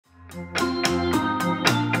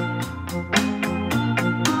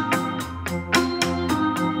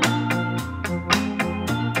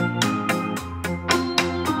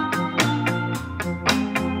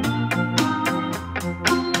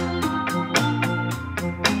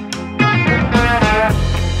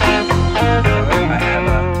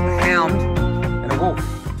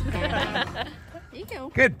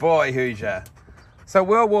Good boy, Hoosier. So,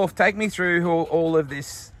 Wolf, take me through all of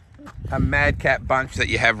this madcap bunch that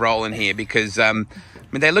you have rolling here, because I mean,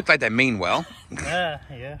 they look like they mean well.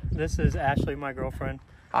 Yeah. This is Ashley, my girlfriend.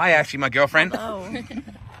 Hi, Ashley, my girlfriend. Oh.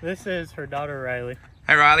 This is her daughter, Riley.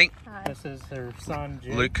 Hey, Riley. Hi. This is her son,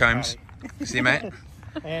 Jim. Luke Combs. See you, mate.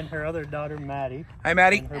 And her other daughter, Maddie. Hey,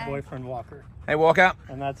 Maddie. And her boyfriend, Walker. Hey, Walker.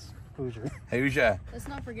 And that's Hoosier. Hoosier. Let's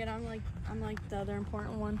not forget, I'm like the other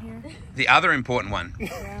important one here. The other important one.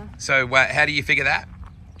 Yeah. So, how do you figure that?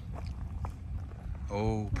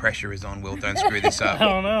 Oh, pressure is on, Will. Don't screw this up. I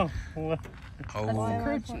don't know. Oh,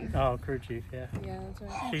 Crew chief. Oh, crew chief, yeah. Yeah,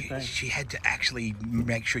 that's right. she had to actually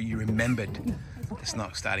make sure you remembered. It's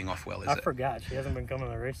not starting off well, is I it? forgot. She hasn't been coming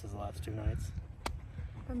to the races the last 2 nights.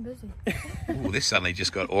 I'm busy. Oh, this suddenly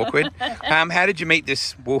just got awkward. How did you meet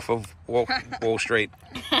this Wolf of Wall Street?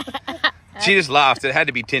 She just laughed. It had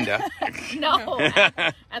to be Tinder. No,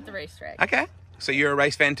 at the racetrack. Okay. So you're a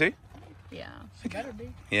race fan too? Yeah. She better be.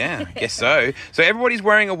 Yeah, I guess so. So everybody's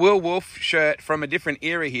wearing a Will Wolf shirt from a different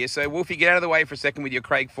era here. So Wolfie, get out of the way for a second with your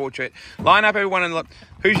Craig Ford shirt. Line up, everyone, and look.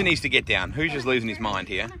 Hoosier needs to get down. Hoosier's losing his mind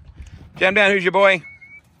here. Jam down, Hoosier boy.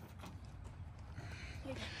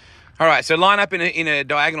 All right, so line up in a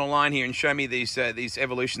diagonal line here and show me these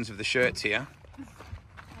evolutions of the shirts here.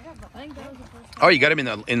 I think that was the first time. Oh, you got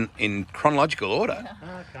them in chronological order.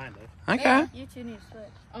 Kind of. Okay. Yeah, you two need to switch.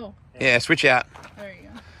 Oh, Yeah, switch out. there you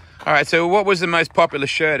go. All right, so what was the most popular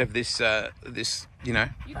shirt of this, you know?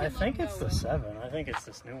 You I can think let it's them the go. 7. I think it's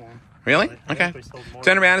this new one. Really? I think Okay. we sold more.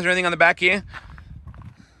 Turn around. Is there anything on the back here?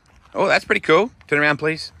 Oh, that's pretty cool. Turn around,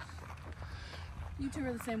 please. You two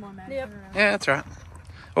are the same one, Maddie. Yep. Turn around. Yeah, that's right.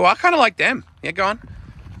 Oh, I kind of like them. Yeah, go on.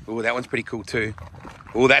 Oh, that one's pretty cool too.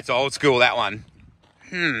 Oh, that's old school, that one.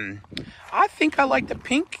 I think I like the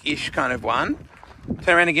pinkish kind of one.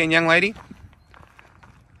 Turn around again, young lady.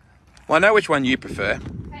 Well, I know which one you prefer.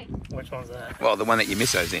 Which one's that? Well, the one that you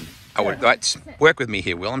miss those in. I would work with me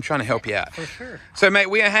here, Will. I'm trying to help you out. For sure. So, mate,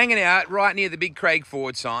 we are hanging out right near the big Craig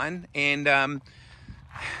Ford sign, and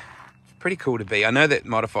it's pretty cool to be. I know that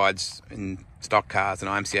modifieds and stock cars and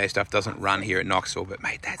IMCA stuff doesn't run here at Knoxville, but,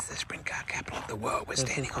 mate, that's the sprint car capital of the world we're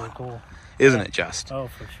standing This is so on. cool. Isn't it just? Oh,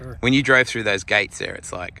 for sure. When you drove through those gates there,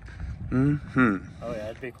 it's like, Oh, yeah,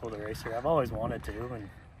 it'd be cool to race here. I've always wanted to, and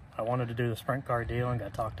I wanted to do the sprint car deal and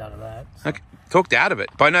got talked out of that. So. Okay. Talked out of it.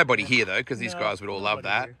 By nobody here, though, because these No, guys would all love nobody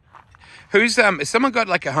that. here. Who's, has someone got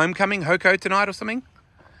like a homecoming Hoko tonight or something?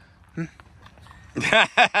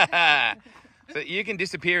 So you can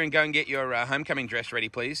disappear and go and get your homecoming dress ready,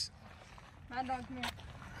 please. Mad Dog, come here.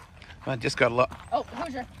 I just got a lot. Oh,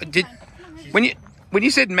 Hoosier. When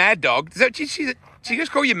you said Mad Dog, is that she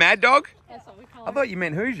just call you Mad Dog? That's what we call I her. thought you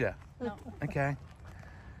meant Hoosier. No. Okay.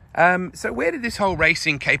 So where did this whole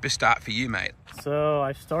racing caper start for you, mate? So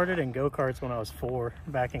I started in go-karts when I was 4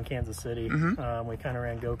 back in Kansas City. Mm-hmm. We kind of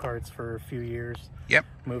ran go-karts for a few years. Yep.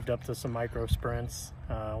 Moved up to some micro sprints.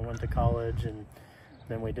 Went to college, and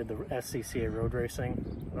then we did the SCCA road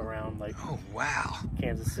racing around like Oh, wow.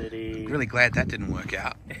 Kansas City. Really glad that didn't work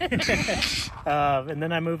out. And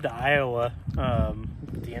then I moved to Iowa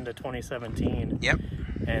at the end of 2017. Yep.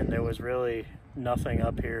 And there was really nothing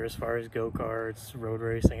up here as far as go-karts, road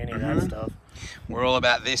racing, any of that stuff. We're all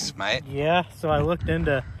about this, mate. Yeah, so I looked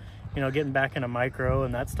into, getting back into micro,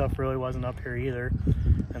 and that stuff really wasn't up here either.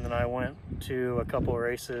 And then I went to a couple of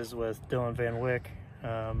races with Dylan Van Wyck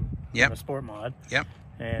in a sport mod. Yep.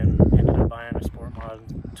 And ended up buying a sport mod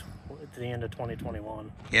at the end of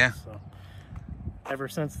 2021. Yeah. So ever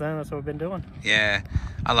since then, that's what we've been doing. Yeah,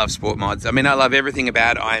 I love sport mods. I mean, I love everything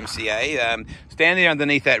about IMCA. Stand there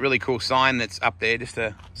underneath that really cool sign that's up there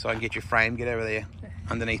so I can get your frame. Get over there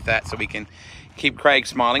underneath that so we can keep Craig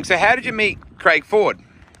smiling. So how did you meet Craig Ford?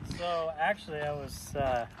 So actually I was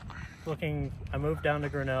I moved down to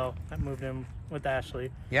Grinnell. I moved in with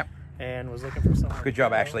Ashley. Yep. And was looking for somewhere. Good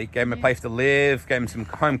job, Ashley. Gave him a place to live, gave him some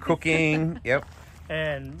home cooking. Yep.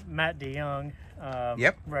 And Matt DeYoung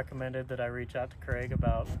recommended that I reach out to Craig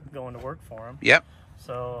about going to work for him. Yep.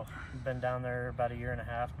 So I've been down there about a year and a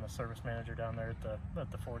half. I'm a service manager down there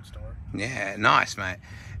at the Ford store. Yeah, nice, mate.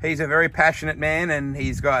 He's a very passionate man, and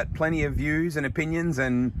he's got plenty of views and opinions,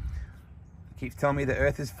 and keeps telling me the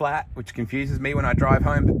earth is flat, which confuses me when I drive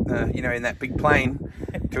home, in that big plane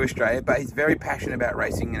to Australia. But he's very passionate about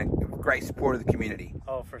racing and great support of the community.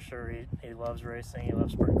 Oh, for sure. He loves racing. He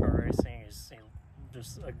loves sprint car racing. He's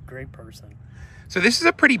just a great person. So this is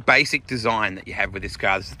a pretty basic design that you have with this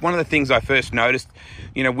car. This is one of the things I first noticed,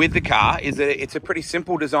 you know, with the car is that it's a pretty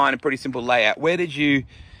simple design, a pretty simple layout. Where did you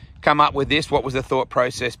come up with this? What was the thought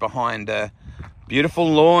process behind beautiful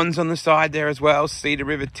lawns on the side there as well, Cedar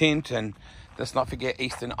River tint, and let's not forget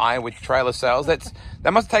Eastern Iowa trailer sales. That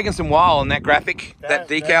must have taken some while on that graphic, that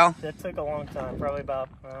decal. That took a long time, probably about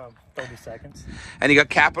 30 seconds. And you got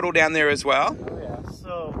Capital down there as well. Oh yeah.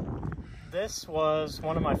 So this was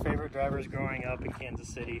one of my favorite drivers growing up in Kansas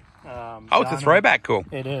City. It's a throwback. Cool.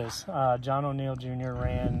 It is. John O'Neill Jr.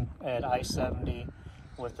 ran at I-70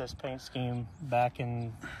 with this paint scheme back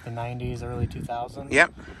in the 90s, early 2000s.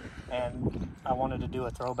 Yep. And I wanted to do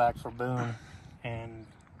a throwback for Boone, and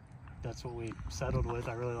that's what we settled with.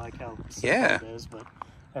 I really like how simple it is, but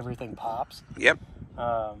everything pops. Yep.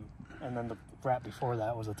 And then the wrap before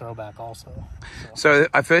that was a throwback also. So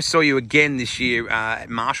I first saw you again this year at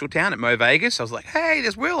Marshalltown at Mo Vegas. I was like, hey,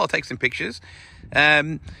 there's Will. I'll take some pictures.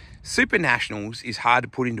 Super Nationals is hard to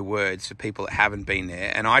put into words for people that haven't been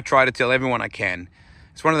there, and I try to tell everyone I can.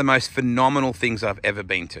 It's one of the most phenomenal things I've ever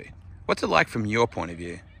been to. What's it like from your point of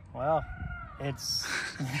view? Well, it's...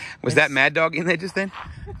 Was that Mad Dog in there just then?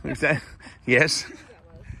 Was that? Yes.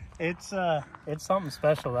 It's something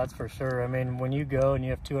special, that's for sure. I mean, when you go and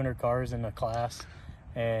you have 200 cars in a class,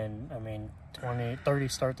 and I mean 30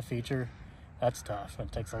 start the feature, that's tough.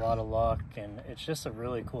 It takes a lot of luck, and it's just a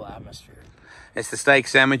really cool atmosphere. It's the steak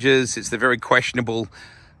sandwiches. It's the very questionable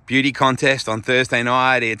beauty contest on Thursday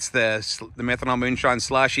night. It's the methanol moonshine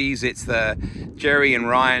slushies. It's the Jerry and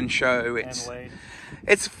Ryan show.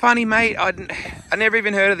 It's funny, mate. I never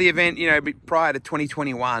even heard of the event, you know, prior to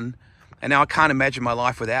 2021. And now I can't imagine my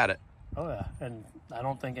life without it. Oh, yeah. And I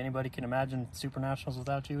don't think anybody can imagine Super Nationals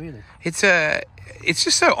without you either. It's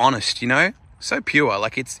just so honest, you know? So pure.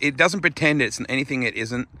 Like, it doesn't pretend it's anything it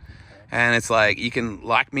isn't. And it's like, you can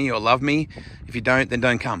like me or love me. If you don't, then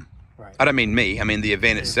don't come. Right. I don't mean me. I mean the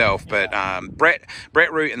event itself. But Brett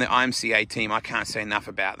Root and the IMCA team, I can't say enough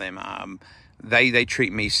about them. They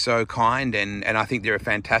treat me so kind. And I think they're a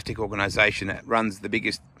fantastic organisation that runs the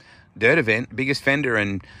biggest dirt event, biggest fender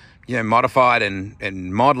and... you know, modified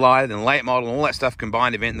and mod light and late model and all that stuff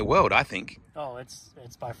combined event in the world, I think. Oh, it's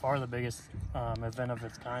by far the biggest event of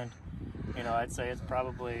its kind. You know, I'd say it's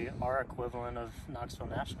probably our equivalent of Knoxville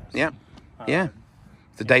Nationals. Yeah, yeah.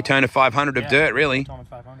 The Daytona 500 of dirt, really. Daytona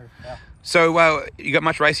 500, yeah. So, you got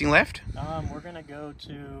much racing left? We're going to go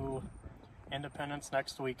to Independence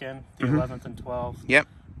next weekend, the 11th and 12th. Yep.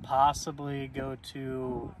 Possibly go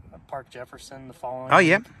to Park Jefferson the following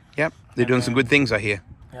week. Yep. They're doing some good things, I hear.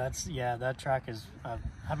 Yeah, that track is. I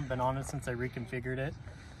haven't been on it since they reconfigured it,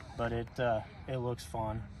 but it looks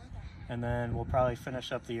fun. And then we'll probably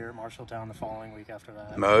finish up the year at Marshalltown the following week after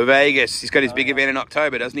that. Mo Vegas. He's got his big event in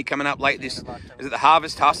October, doesn't he? Coming up late this. Is it the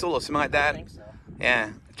Harvest Hustle or something like that? I think so.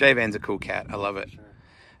 Yeah, J-Van's a cool cat. I love it. Sure.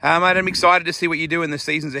 Mate, I'm excited to see what you do in the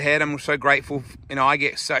seasons ahead. I'm so grateful. You know, I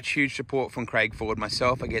get such huge support from Craig Ford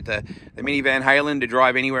myself. I get the Mini Van Halen to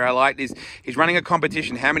drive anywhere I like. He's running a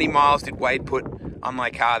competition. How many miles did Wade put on my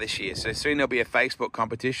car this year? So soon there'll be a Facebook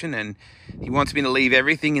competition, and he wants me to leave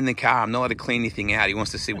everything in the car. I'm not allowed to clean anything out. He wants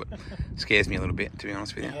to see what scares me a little bit, to be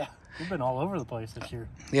honest with you. Yeah, you've been all over the place this year.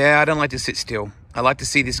 Yeah, I don't like to sit still. I like to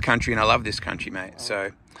see this country, and I love this country, mate. So,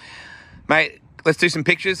 mate, let's do some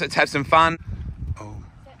pictures. Let's have some fun.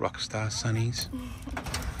 Rockstar Sunnies.